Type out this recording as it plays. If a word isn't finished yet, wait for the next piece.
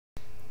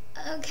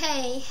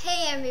Okay,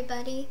 hey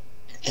everybody.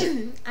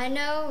 I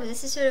know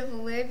this is sort of a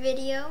weird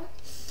video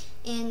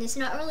and it's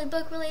not really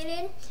book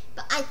related,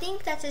 but I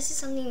think that this is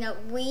something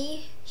that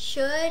we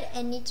should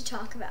and need to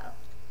talk about.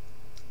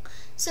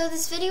 So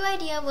this video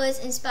idea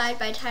was inspired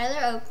by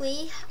Tyler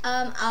Oakley.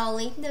 I'll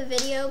link the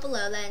video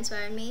below that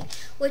inspired me,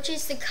 which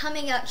is the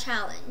coming out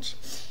challenge.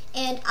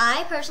 And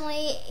I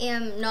personally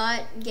am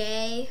not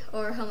gay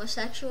or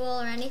homosexual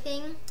or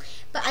anything,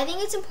 but I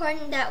think it's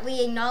important that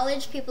we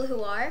acknowledge people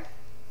who are.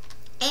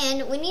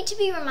 And we need to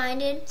be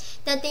reminded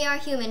that they are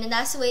human and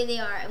that's the way they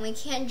are, and we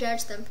can't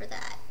judge them for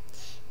that.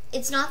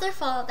 It's not their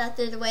fault that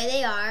they're the way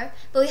they are,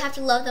 but we have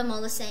to love them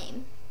all the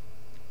same.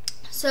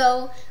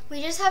 So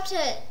we just have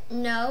to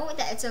know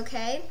that it's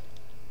okay.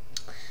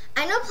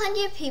 I know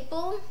plenty of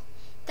people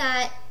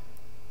that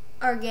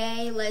are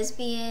gay,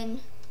 lesbian,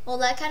 all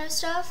that kind of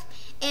stuff,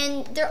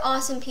 and they're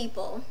awesome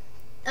people.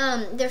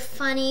 They're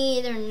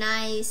funny, they're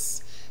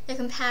nice, they're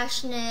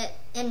compassionate,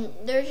 and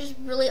they're just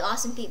really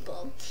awesome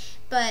people.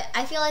 But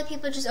I feel like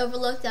people just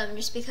overlook them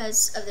just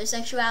because of their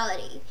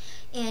sexuality.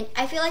 And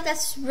I feel like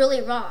that's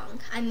really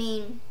wrong. I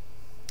mean,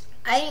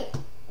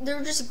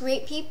 they're just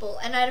great people,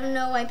 and I don't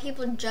know why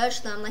people judge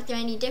them like they're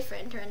any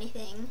different or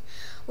anything.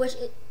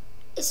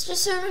 It's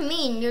just sort of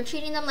mean. You're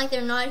treating them like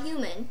they're not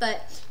human.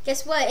 But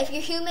guess what? If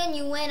you're human,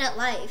 you win at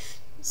life.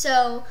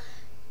 So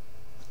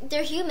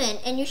they're human,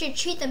 and you should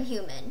treat them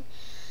human.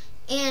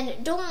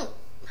 And don't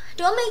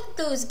make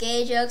those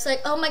gay jokes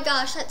like, oh my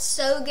gosh, that's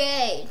so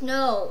gay.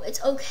 No,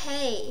 it's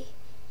okay.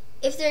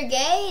 If they're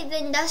gay,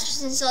 then that's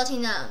just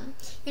insulting them.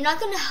 You're not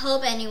going to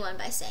help anyone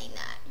by saying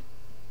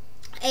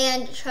that.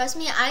 And trust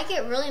me, I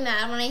get really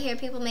mad when I hear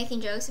people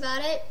making jokes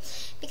about it,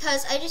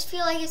 because I just feel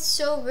like it's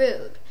so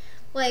rude.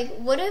 Like,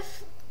 what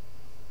if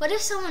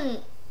someone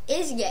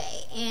is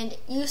gay and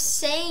you're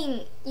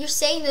saying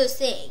those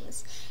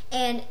things,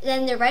 and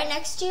then they're right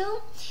next to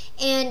you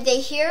and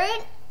they hear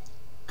it?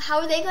 How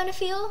are they going to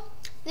feel?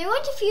 They're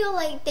going to feel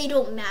like they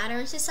don't matter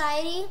in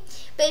society.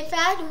 But in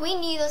fact, we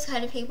need those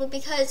kind of people,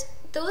 because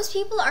those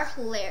people are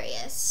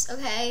hilarious,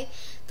 okay?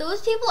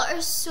 Those people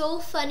are so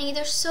funny,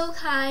 they're so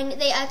kind,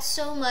 they add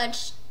so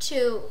much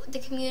to the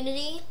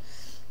community,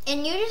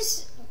 and you're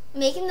just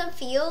making them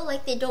feel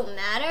like they don't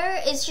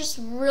matter. It's just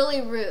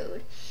really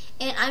rude.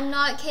 And I'm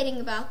not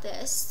kidding about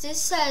this.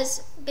 This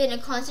has been a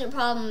constant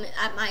problem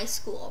at my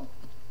school.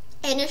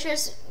 And it's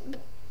just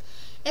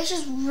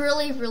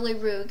really, really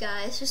rude,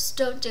 guys. Just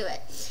don't do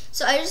it.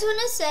 So I just want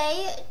to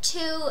say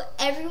to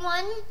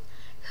everyone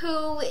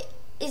who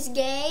is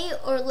gay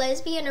or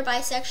lesbian or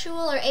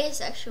bisexual or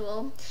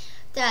asexual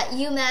that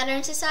you matter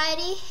in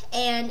society,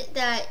 and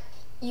that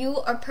you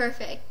are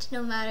perfect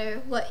no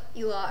matter what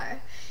you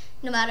are,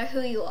 no matter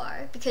who you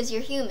are, because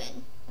you're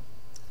human.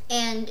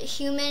 And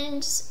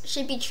humans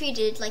should be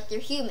treated like they're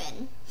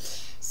human.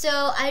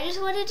 So I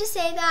just wanted to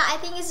say that I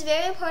think it's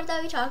very important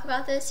that we talk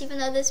about this, even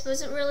though this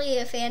wasn't really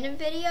a fandom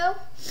video.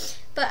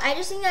 But I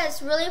just think that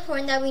it's really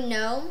important that we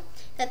know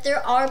that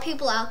there are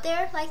people out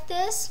there like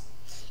this,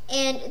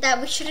 and that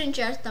we shouldn't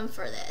judge them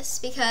for this,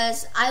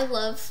 because I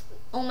love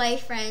all my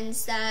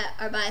friends that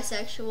are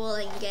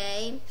bisexual and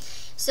gay.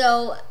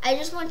 So I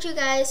just want you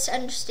guys to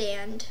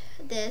understand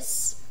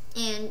this,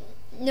 and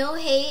no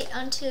hate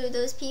onto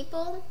those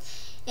people,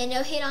 and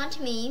no hate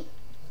onto me.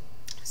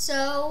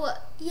 So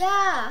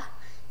yeah,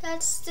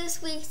 that's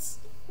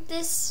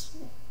this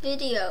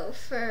video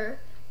for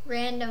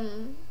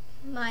random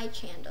my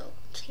channel.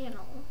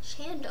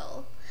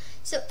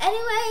 So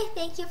anyway,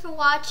 thank you for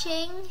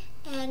watching,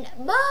 and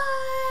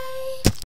bye.